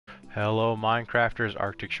Hello Minecrafters,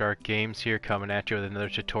 Arctic Shark Games here, coming at you with another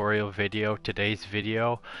tutorial video. Today's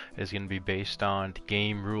video is going to be based on the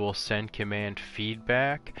game rule send command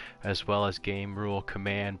feedback as well as game rule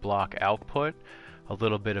command block output. A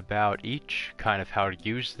little bit about each, kind of how to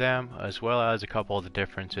use them, as well as a couple of the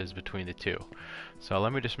differences between the two. So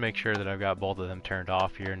let me just make sure that I've got both of them turned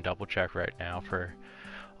off here and double check right now. For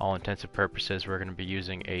all intents and purposes, we're going to be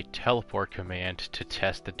using a teleport command to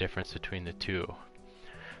test the difference between the two.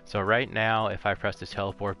 So right now, if I press the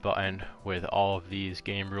teleport button with all of these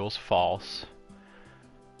game rules false,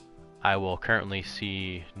 I will currently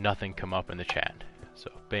see nothing come up in the chat. So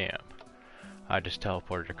bam, I just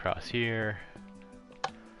teleported across here,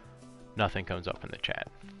 nothing comes up in the chat.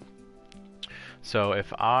 So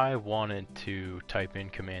if I wanted to type in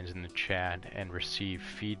commands in the chat and receive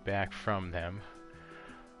feedback from them,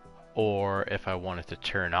 or if I wanted to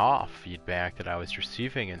turn off feedback that I was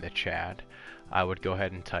receiving in the chat, I would go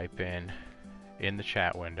ahead and type in the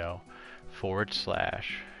chat window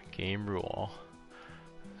 / game rule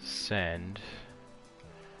send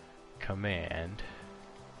command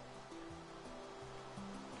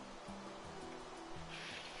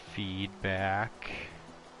feedback,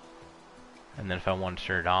 and then if I want to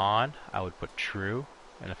turn it on, I would put true,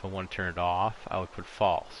 and if I want to turn it off, I would put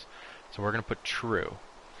false. So we're going to put true.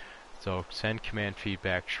 So send command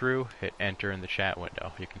feedback true, hit enter in the chat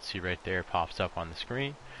window. You can see right there, it pops up on the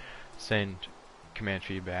screen. Send command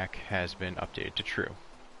feedback has been updated to true.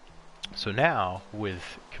 So now,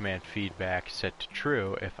 with command feedback set to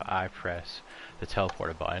true, if I press the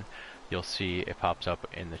teleporter button, you'll see it pops up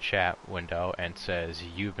in the chat window and says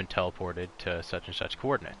you've been teleported to such and such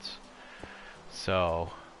coordinates.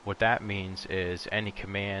 So what that means is any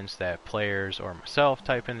commands that players or myself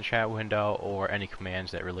type in the chat window, or any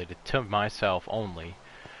commands that related to myself only,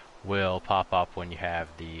 will pop up when you have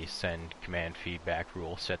the send command feedback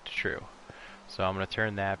rule set to true. So I'm going to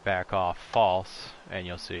turn that back off false, and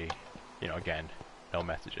you'll see, again, no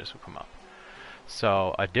messages will come up.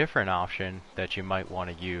 So a different option that you might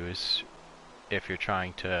want to use if you're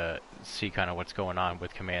trying to see kind of what's going on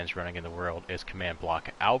with commands running in the world is command block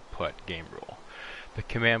output game rule. The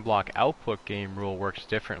command block output game rule works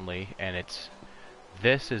differently, and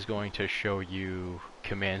this is going to show you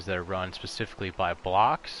commands that are run specifically by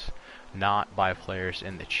blocks, not by players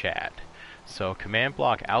in the chat. So command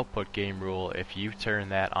block output game rule, if you turn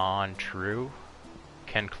that on true,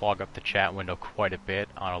 can clog up the chat window quite a bit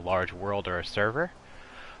on a large world or a server,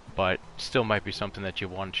 but still might be something that you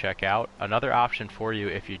want to check out. Another option for you,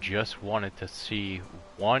 if you just wanted to see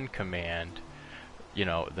one command,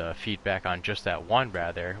 the feedback on just that one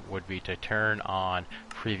rather, would be to turn on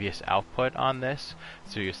previous output on this.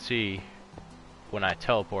 So you see when I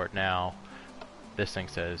teleport now, this thing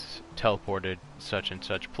says teleported such and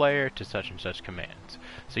such player to such and such commands.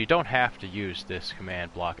 So you don't have to use this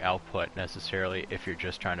command block output necessarily if you're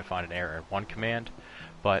just trying to find an error in one command,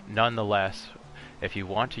 but nonetheless, if you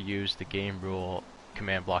want to use the game rule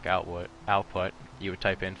command block output, you would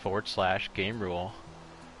type in / game rule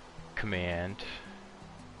command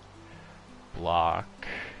block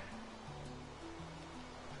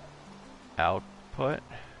output,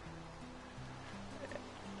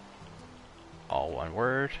 all one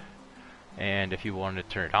word, and if you wanted to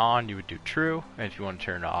turn it on, you would do true, and if you want to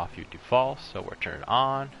turn it off, you would do false. So we're turning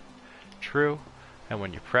on true, and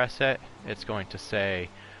when you press it, it's going to say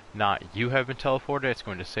not you have been teleported, it's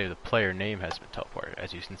going to say the player name has been teleported.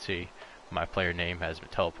 As you can see, my player name has been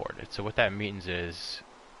teleported. So what that means is,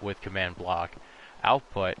 with command block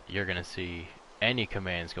output, you're going to see any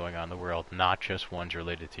commands going on in the world, not just ones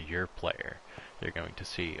related to your player. You're going to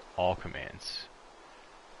see all commands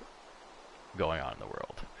going on in the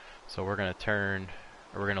world. So we're going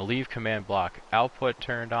to leave command block output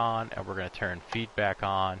turned on, and we're going to turn feedback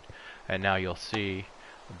on, and now you'll see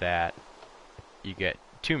that you get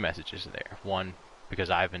two messages there. One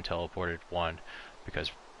because I've been teleported, one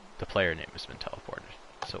because the player name has been teleported.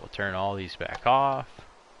 So we'll turn all these back off.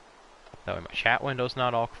 That way my chat window's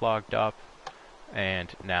not all clogged up,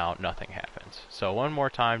 and now nothing happens. So one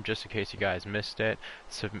more time, just in case you guys missed it,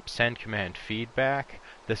 send command feedback.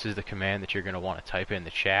 This is the command that you're going to want to type in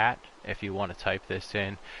the chat. If you want to type this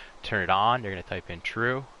in, turn it on, you're going to type in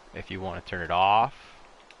true. If you want to turn it off,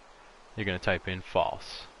 you're going to type in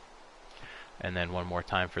false. And then one more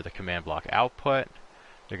time for the command block output,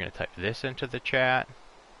 you're going to type this into the chat,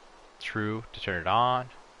 true to turn it on,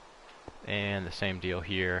 and the same deal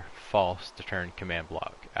here, false to turn command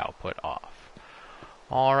block output off.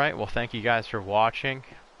 Alright, well, thank you guys for watching.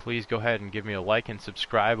 Please go ahead and give me a like and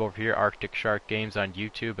subscribe over here, Arctic Shark Games on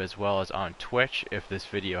YouTube as well as on Twitch, if this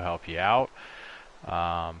video helped you out.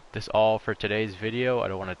 This all for today's video. I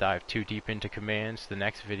don't want to dive too deep into commands. The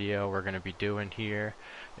next video we're going to be doing here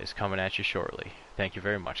is coming at you shortly. Thank you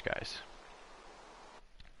very much, guys.